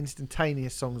most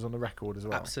instantaneous songs on the record as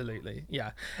well. Absolutely,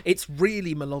 yeah. It's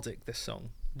really melodic, this song.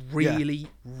 Really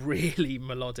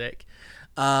melodic.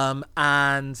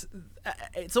 And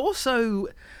it's also...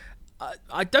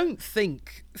 I don't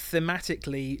think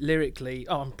thematically, lyrically...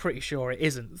 Oh, I'm pretty sure it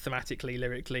isn't thematically,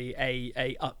 lyrically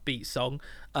a upbeat song,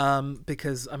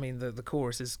 because, I mean, the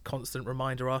chorus is constant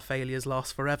reminder our failures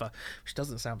last forever, which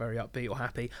doesn't sound very upbeat or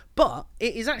happy, but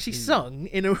it is actually sung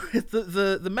in a...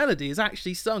 The melody is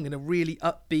actually sung in a really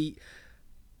upbeat,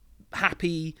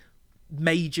 happy,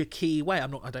 major key way. I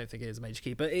don't think it is a major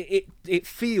key, but it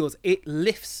feels, it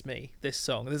lifts me, this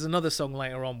song. There's another song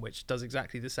later on which does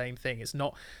exactly the same thing. It's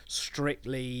not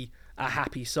strictly a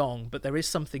happy song, but there is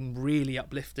something really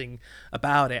uplifting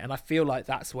about it, and I feel like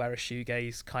that's where a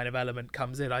shoegaze kind of element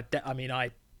comes in. I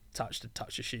touched a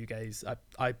touch of shoegaze.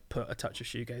 I put a touch of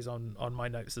shoegaze on my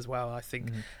notes as well. I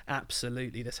think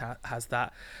absolutely this has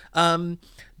that.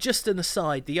 Just an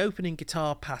aside, the opening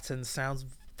guitar pattern sounds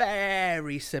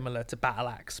very similar to Battle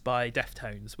Axe by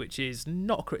Deftones, which is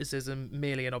not a criticism,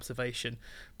 merely an observation,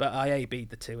 but I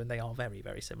A-B'd the two and they are very,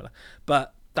 very similar,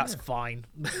 but that's fine.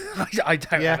 I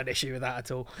don't have an issue with that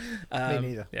at all. Me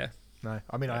neither. Yeah, no,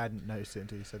 I mean, I hadn't noticed it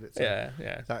until you said it, so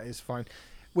yeah, that is fine.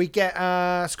 We get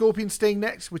Scorpion Sting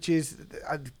next, which is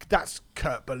that's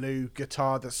Kurt Ballou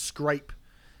guitar, the scrape,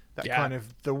 that kind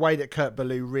of the way that Kurt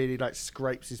Ballou really like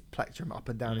scrapes his plectrum up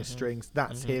and down his strings.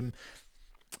 That's him.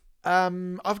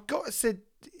 I've got to say,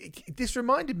 this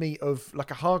reminded me of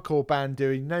like a hardcore band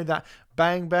doing, that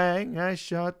bang bang, I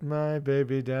shot my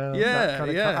baby down. Yeah, that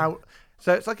kind of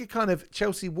so it's like a kind of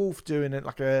Chelsea Wolfe doing it,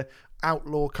 like a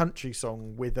outlaw country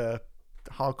song with a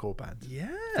hardcore band.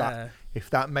 Yeah. If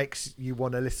that makes you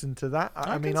want to listen to that.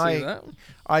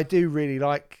 I do really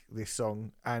like this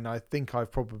song, and I think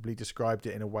I've probably described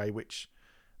it in a way which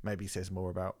maybe says more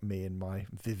about me and my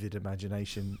vivid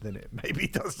imagination than it maybe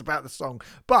does about the song.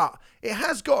 But it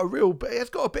has got a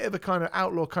bit of a kind of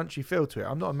outlaw country feel to it.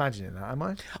 I'm not imagining that, am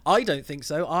I? I don't think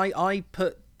so. I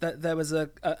put that there was a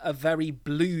very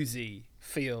bluesy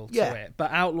feel to it, but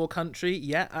outlaw country,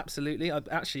 yeah, absolutely.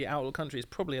 Actually, outlaw country is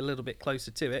probably a little bit closer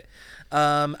to it,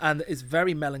 and it's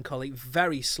very melancholy,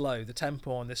 very slow. The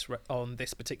tempo on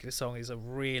this particular song is a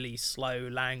really slow,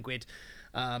 languid.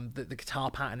 The guitar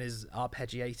pattern is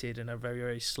arpeggiated in a very,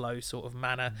 very slow sort of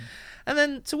manner. And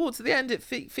then towards the end, it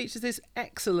features this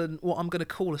excellent, what I'm going to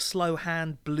call a slow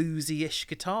hand bluesy-ish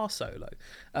guitar solo,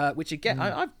 which again,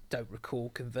 I don't recall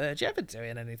Converge ever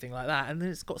doing anything like that. And then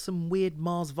it's got some weird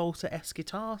Mars Volta-esque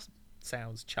guitar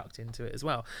sounds chucked into it as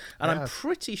well. And I'm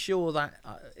pretty sure that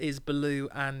is Ballou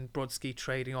and Brodsky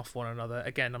trading off one another.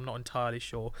 Again, I'm not entirely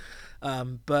sure.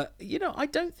 But, I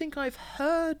don't think I've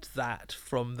heard that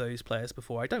from those players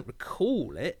before. I don't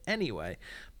recall it anyway.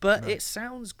 But it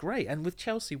sounds great. And with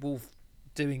Chelsea Wolfe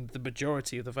doing the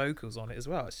majority of the vocals on it as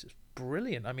well, it's just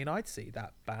brilliant. I mean, I'd see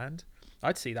that band.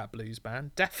 I'd see that blues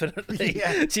band, definitely.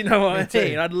 Yeah, do you know what I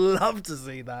mean? I'd love to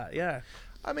see that, yeah.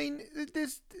 I mean,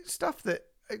 there's stuff that,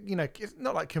 it's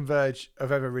not like Converge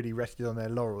have ever really rested on their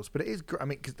laurels, but it is. I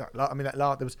mean, because there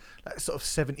was that sort of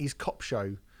 70s cop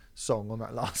show song on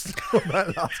that last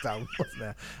album, wasn't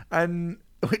there? And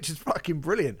which is fucking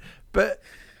brilliant. But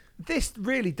this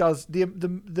really does the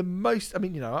most. I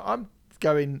mean, I'm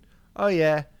going, oh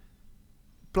yeah,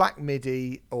 Black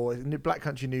Midi or Black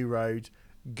Country New Road,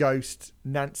 Ghost,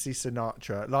 Nancy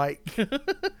Sinatra. Like,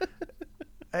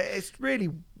 it's really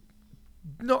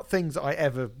not things that I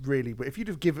ever really. If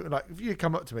you'd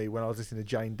come up to me when I was listening to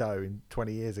Jane Doe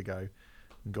 20 years ago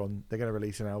and gone, they're going to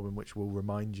release an album which will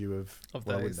remind you of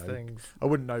those things. I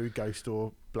wouldn't know Ghost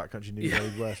or Black Country New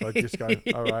Road were, so I'd just go,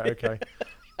 all right, okay.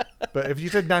 But if you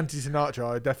said Nancy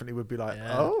Sinatra, I definitely would be like,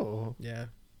 oh, yeah.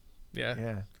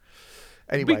 Anyway,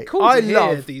 it'd be cool to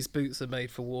hear These Boots Are Made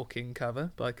for Walking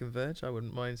cover by Converge. I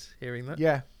wouldn't mind hearing that.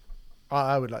 Yeah,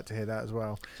 I would like to hear that as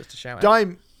well. Just a shout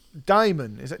out.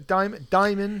 Diamond, is it Damon?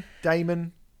 Damon, yeah,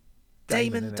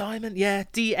 Daimon,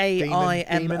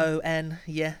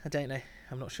 yeah, I don't know,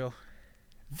 I'm not sure.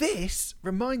 This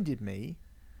reminded me,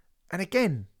 and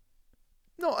again,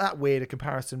 not that weird a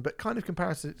comparison, but kind of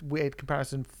weird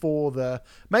comparison for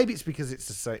maybe it's because it's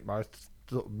the same. I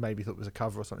thought it was a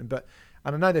cover or something,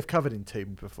 and I know they've covered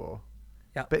Entombed before,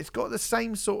 but it's got the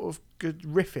same sort of good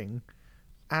riffing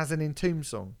as an Entombed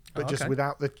song, but just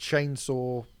without the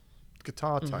chainsaw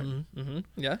guitar tone.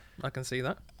 Yeah, I can see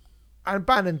that. And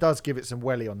Bannon does give it some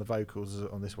welly on the vocals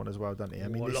on this one as well, doesn't he? I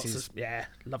mean,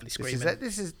 lovely screaming.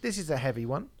 This is a heavy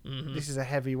one. This is a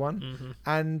heavy one,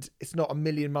 and it's not a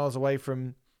million miles away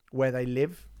from where they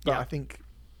live. But I think,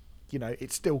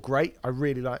 it's still great. I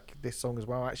really like this song as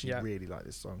well. I actually really like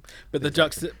this song. But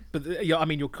I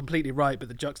mean, you're completely right. But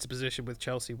the juxtaposition with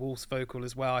Chelsea Wolfe's vocal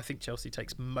as well. I think Chelsea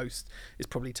is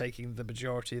probably taking the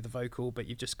majority of the vocal, but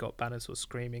you've just got Bannon sort of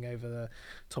screaming over the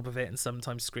top of it, and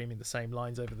sometimes screaming the same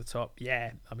lines over the top.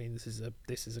 Yeah, I mean, this is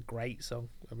a great song.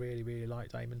 I really, really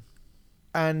like Damon.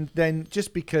 And then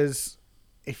just because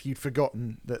if you'd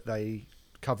forgotten that they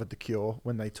covered The Cure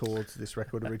when they toured this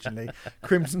record originally,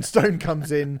 Crimson Stone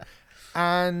comes in,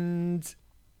 and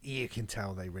you can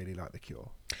tell they really like The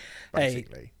Cure,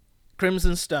 basically. Hey,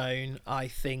 Crimson Stone, I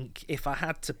think if I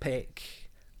had to pick,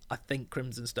 I think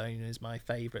Crimson Stone is my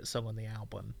favourite song on the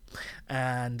album,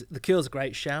 and The Cure's a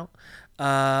great shout.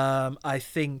 I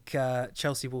think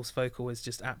Chelsea Wolfe's vocal is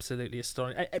just absolutely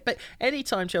astonishing. But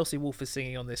anytime Chelsea Wolfe is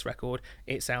singing on this record,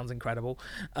 it sounds incredible.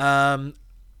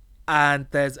 And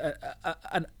there's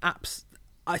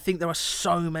I think there are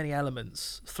so many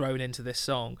elements thrown into this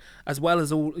song, as well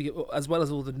as all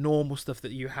the normal stuff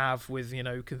that you have with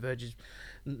Converge's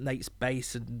Nate's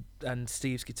bass and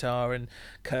Steve's guitar and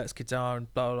Kurt's guitar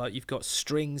and blah, blah, blah. You've got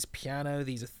strings, piano,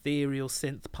 these ethereal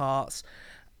synth parts,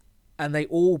 and they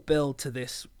all build to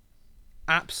this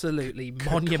absolutely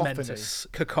monumentous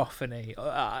cacophony.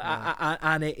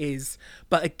 And it is,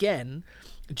 but again,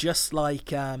 just like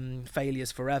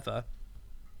Failures Forever,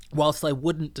 whilst I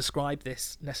wouldn't describe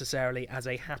this necessarily as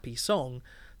a happy song,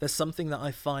 there's something that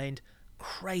I find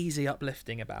crazy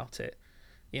uplifting about it.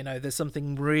 There's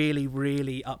something really,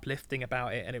 really uplifting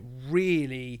about it, and it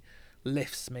really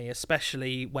lifts me,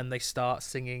 especially when they start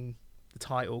singing the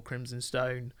title Crimson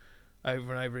Stone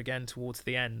over and over again towards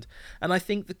the end. And I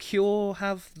think The Cure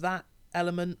have that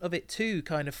element of it too,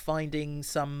 kind of finding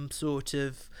some sort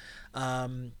of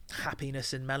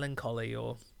happiness in melancholy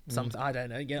or something. I don't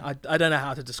know. I don't know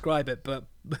how to describe it, but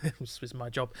this is my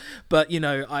job. But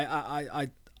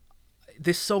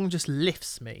this song just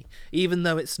lifts me, even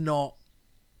though it's not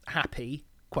happy.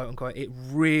 quote unquote, it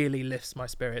really lifts my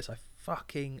spirits. I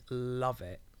fucking love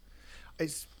it.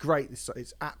 It's great.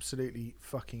 It's absolutely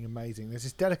fucking amazing. There's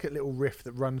this delicate little riff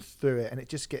that runs through it, and it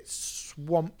just gets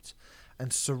swamped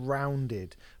and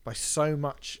surrounded by so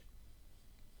much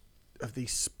of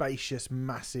these spacious,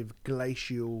 massive,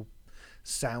 glacial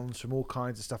sounds from all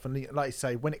kinds of stuff. And like you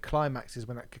say, when it climaxes,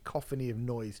 when that cacophony of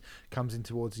noise comes in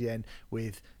towards the end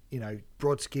with, you know,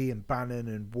 Brodsky and Bannon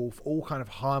and Wolf all kind of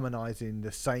harmonizing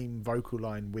the same vocal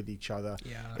line with each other.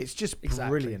 Yeah, it's just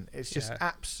exactly. brilliant. It's just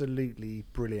absolutely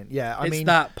brilliant. Yeah, I it's mean,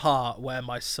 that part where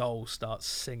my soul starts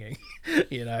singing.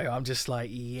 You know, I'm just like,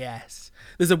 yes.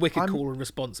 There's a wicked call and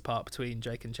response part between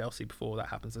Jake and Chelsea before that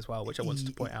happens as well, which I wanted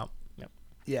to point out.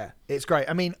 Yeah, it's great.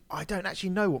 I mean, I don't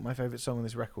actually know what my favourite song on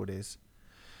this record is,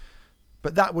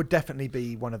 but that would definitely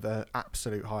be one of the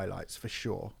absolute highlights for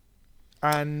sure.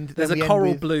 And there's a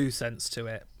choral blue sense to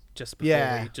it just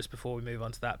before we move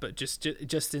on to that, but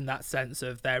just in that sense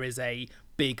of there is a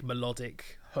big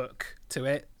melodic hook to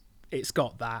it. It's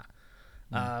got that.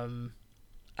 And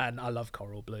I love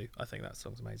Coral Blue. I think that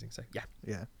song's amazing. So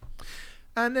yeah.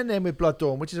 And then with Blood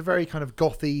Dawn, which is a very kind of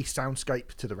gothy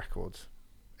soundscape to the record.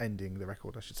 Ending the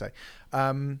record, I should say.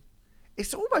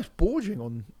 It's almost bordering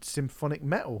on symphonic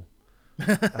metal.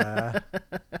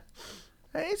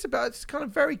 It's kind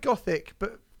of very gothic,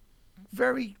 but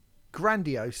very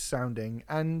grandiose sounding.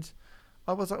 And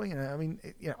I was like,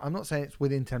 I'm not saying it's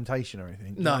Within Temptation or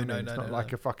anything. No, it's not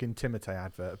like a fucking Timotei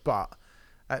advert. But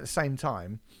at the same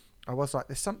time, I was like,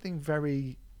 there's something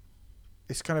very.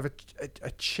 It's kind of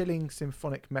a chilling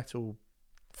symphonic metal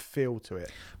feel to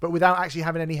it, but without actually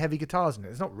having any heavy guitars in it.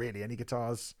 There's not really any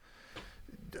guitars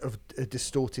of a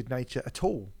distorted nature at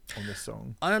all on this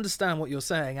song. I understand what you're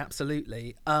saying,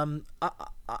 absolutely.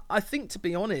 I think, to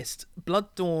be honest,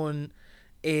 Blood Dawn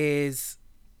is,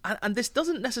 and this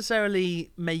doesn't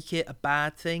necessarily make it a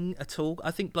bad thing at all.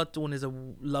 I think Blood Dawn is a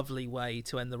lovely way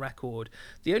to end the record.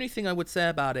 The only thing I would say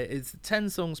about it is the 10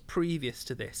 songs previous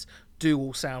to this do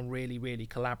all sound really, really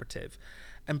collaborative.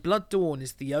 And Blood Dawn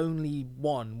is the only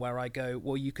one where I go,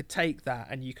 well, you could take that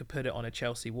and you could put it on a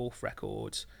Chelsea Wolfe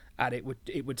record and it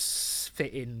would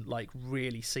fit in like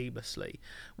really seamlessly.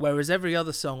 Whereas every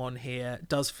other song on here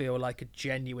does feel like a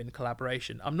genuine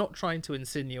collaboration. I'm not trying to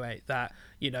insinuate that,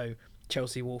 you know,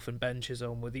 Chelsea Wolfe and Ben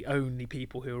Chisholm were the only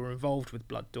people who were involved with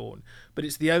Blood Dawn, but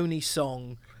it's the only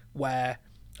song where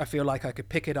I feel like I could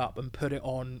pick it up and put it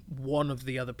on one of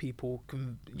the other people,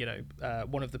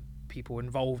 one of the people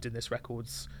involved in this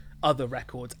record's other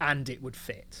records, and it would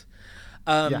fit.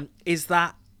 Does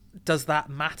that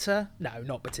matter? No,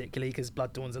 not particularly, because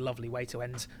Blood Dawn's a lovely way to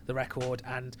end the record,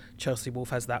 and Chelsea Wolfe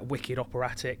has that wicked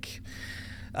operatic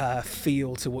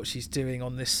feel to what she's doing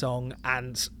on this song,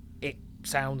 and it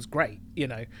sounds great, you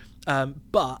know.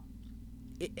 But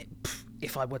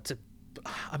if I were to,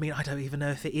 I mean, I don't even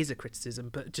know if it is a criticism,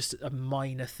 but just a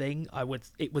minor thing,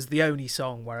 it was the only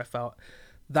song where I felt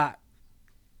that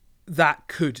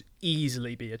could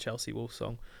easily be a Chelsea Wolfe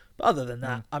song. But other than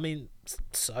that, I mean,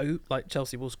 so like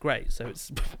Chelsea Wolfe's great, so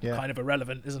it's kind of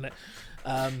irrelevant, isn't it?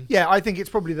 I think it's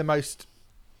probably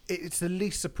it's the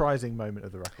least surprising moment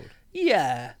of the record.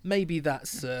 Yeah, maybe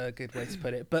that's a good way to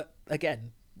put it. But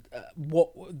again,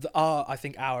 what are, I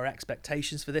think, our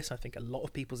expectations for this? I think a lot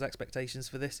of people's expectations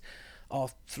for this are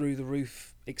through the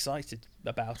roof excited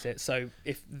about it. So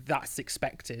if that's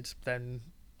expected, then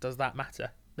does that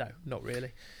matter? No, not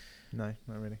really. No,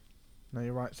 not really. No,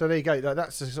 you're right. So there you go.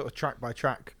 That's the sort of track by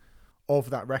track of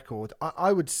that record.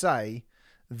 I would say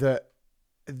that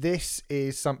this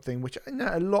is something which I know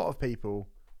a lot of people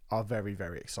are very,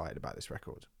 very excited about this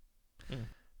record.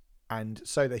 And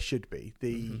so they should be.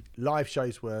 The live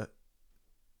shows were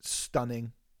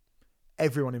stunning.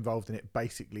 Everyone involved in it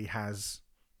basically has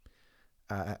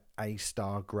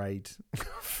A-star grade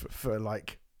for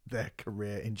like their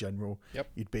career in general.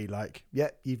 Yep. You'd be like,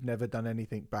 you've never done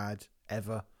anything bad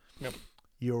ever. Yep.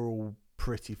 You're all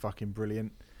pretty fucking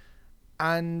brilliant.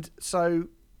 And so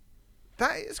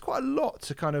that is quite a lot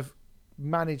to kind of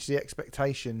manage the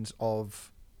expectations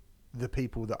of the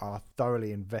people that are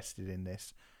thoroughly invested in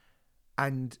this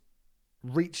and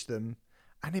reach them.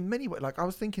 And in many ways, like I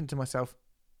was thinking to myself,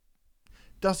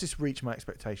 does this reach my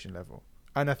expectation level?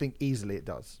 And I think easily it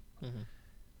does.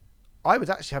 I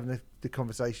was actually having the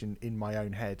conversation in my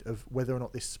own head of whether or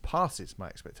not this passes my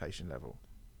expectation level.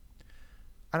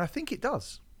 And I think it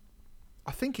does.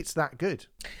 I think it's that good.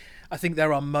 I think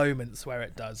there are moments where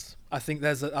it does. I think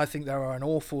there are an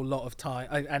awful lot of time,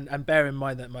 and bear in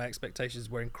mind that my expectations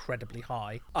were incredibly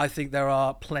high. I think there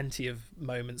are plenty of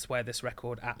moments where this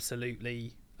record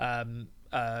absolutely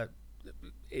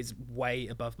is way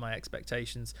above my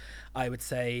expectations. I would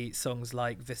say songs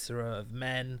like Viscera of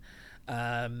Men,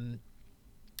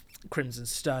 Crimson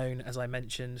Stone, as I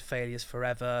mentioned, Failures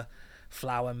Forever,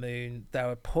 Flower Moon. There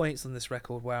are points on this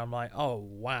record where I'm like, oh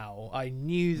wow, I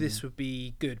knew this would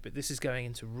be good, but this is going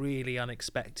into really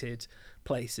unexpected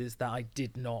places that I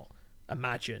did not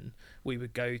imagine we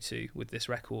would go to with this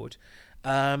record.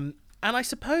 And I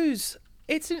suppose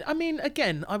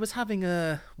again, I was having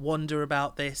a wonder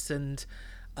about this, and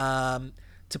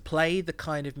to play the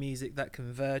kind of music that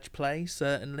Converge play,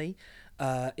 certainly,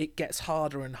 it gets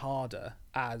harder and harder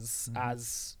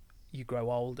as you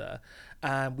grow older.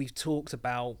 And we've talked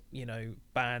about,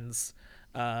 bands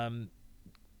having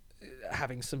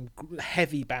some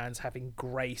heavy bands having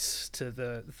grace to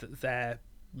their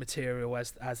material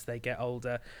as they get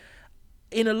older.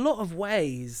 In a lot of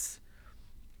ways,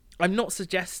 I'm not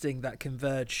suggesting that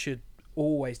Converge should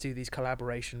always do these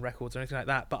collaboration records or anything like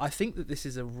that, but I think that this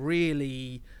is a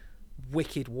really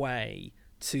wicked way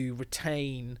to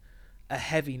retain a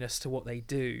heaviness to what they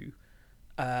do,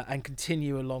 and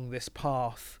continue along this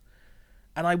path.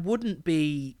 And I wouldn't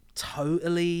be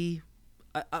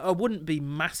I wouldn't be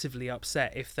massively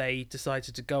upset if they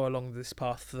decided to go along this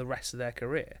path for the rest of their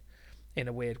career, in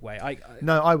a weird way.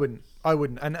 No, I wouldn't.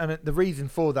 And the reason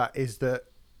for that is that,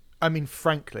 I mean,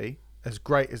 frankly, as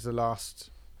great as the last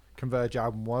Converge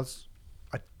album was,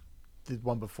 I did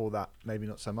one before that, maybe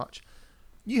not so much.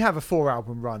 You have a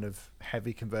 4-album run of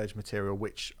heavy Converge material,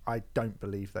 which I don't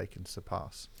believe they can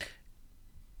surpass.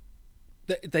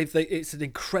 It's an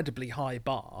incredibly high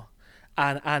bar,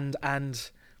 and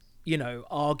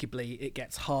arguably it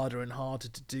gets harder and harder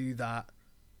to do that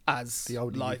as the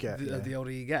older you get. The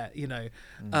older you get,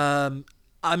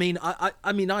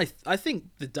 I think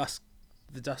the Dusk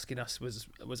in Us was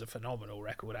a phenomenal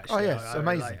record, actually. Oh yes,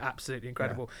 amazing, absolutely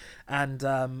incredible. Yeah. And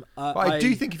but I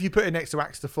do think if you put it next to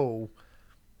Axe to Fall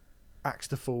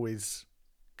is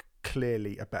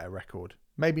clearly a better record.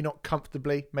 Maybe not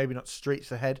comfortably, maybe not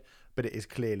streets ahead, but it is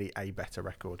clearly a better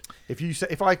record.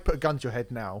 If I put a gun to your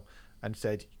head now and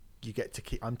said, you get to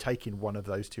keep, I'm taking one of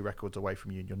those 2 records away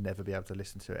from you and you'll never be able to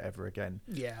listen to it ever again.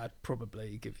 Yeah, I'd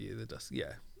probably give you the Dusk.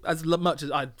 Yeah, as much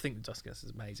as I think the Dusk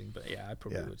is amazing, but yeah, I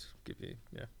probably would give you.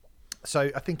 Yeah.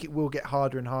 So I think it will get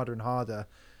harder and harder and harder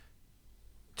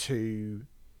to,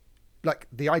 like,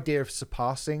 the idea of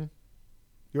surpassing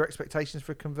your expectations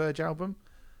for a Converge album.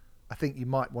 I think you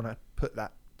might want to put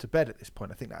that to bed at this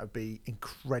point. I think that would be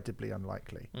incredibly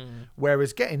unlikely.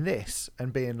 Whereas getting this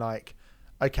and being like,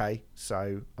 okay,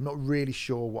 so I'm not really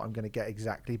sure what I'm going to get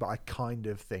exactly, but I kind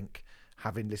of think,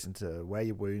 having listened to Wear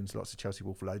Your Wounds, lots of Chelsea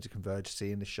Wolf, loads of Converge,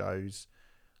 seeing the shows,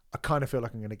 I kind of feel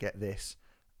like I'm going to get this.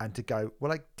 And to go,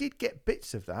 well, I did get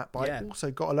bits of that, but I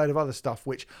also got a load of other stuff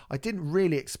which I didn't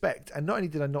really expect. And not only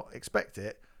did I not expect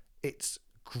it, it's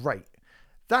great.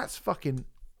 That's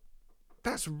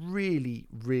really,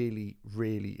 really,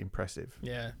 really impressive.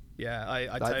 Yeah. I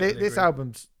like, totally this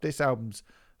agree. This album's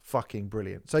fucking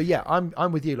brilliant. So yeah,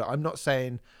 I'm with you. Like, I'm not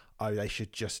saying, oh, they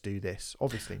should just do this.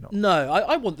 Obviously not. No,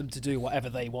 I want them to do whatever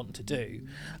they want to do.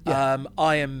 Yeah.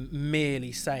 I am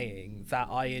merely saying that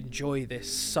I enjoy this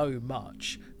so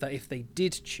much that if they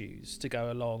did choose to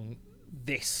go along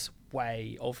this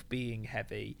way of being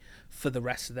heavy for the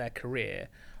rest of their career,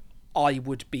 I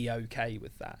would be okay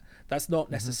with that. That's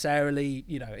not necessarily,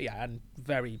 and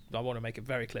I want to make it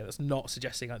very clear, that's not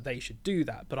suggesting that they should do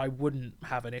that, but I wouldn't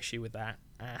have an issue with that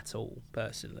at all,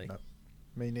 personally. No,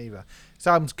 me neither. This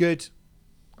album's good.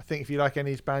 I think if you like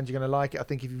any of these bands, you're going to like it. I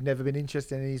think if you've never been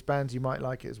interested in any of these bands, you might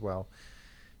like it as well.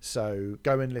 So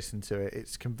go and listen to it.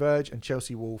 It's Converge and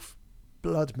Chelsea Wolf,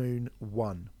 Blood Moon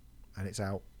 1, and it's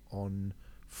out on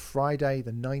Friday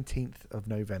the 19th of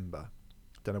November.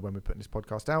 Don't know when we're putting this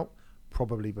podcast out.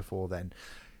 Probably before then.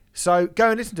 So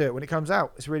go and listen to it when it comes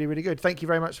out. It's really, really good. Thank you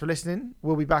very much for listening.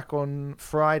 We'll be back on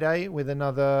Friday with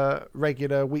another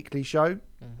regular weekly show.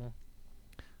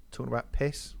 Talking about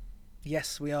piss.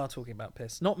 Yes, we are talking about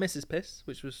piss. Not Mrs. Piss,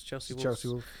 which was Chelsea Wolf. Chelsea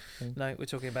Wolf thing. No, we're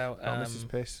talking about Mrs.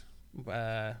 Piss.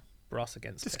 Brass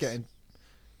Against Just Piss.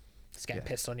 Getting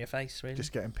pissed on your face, really.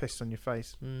 Just getting pissed on your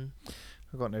face.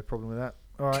 I've got no problem with that.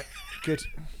 All right, good.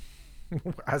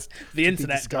 As the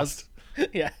internet does.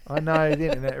 Yeah, I know, the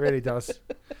internet really does.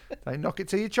 Don't knock it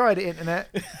till you try it, internet.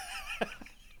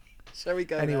 Shall we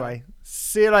go anyway now?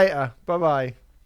 See you later. Bye bye.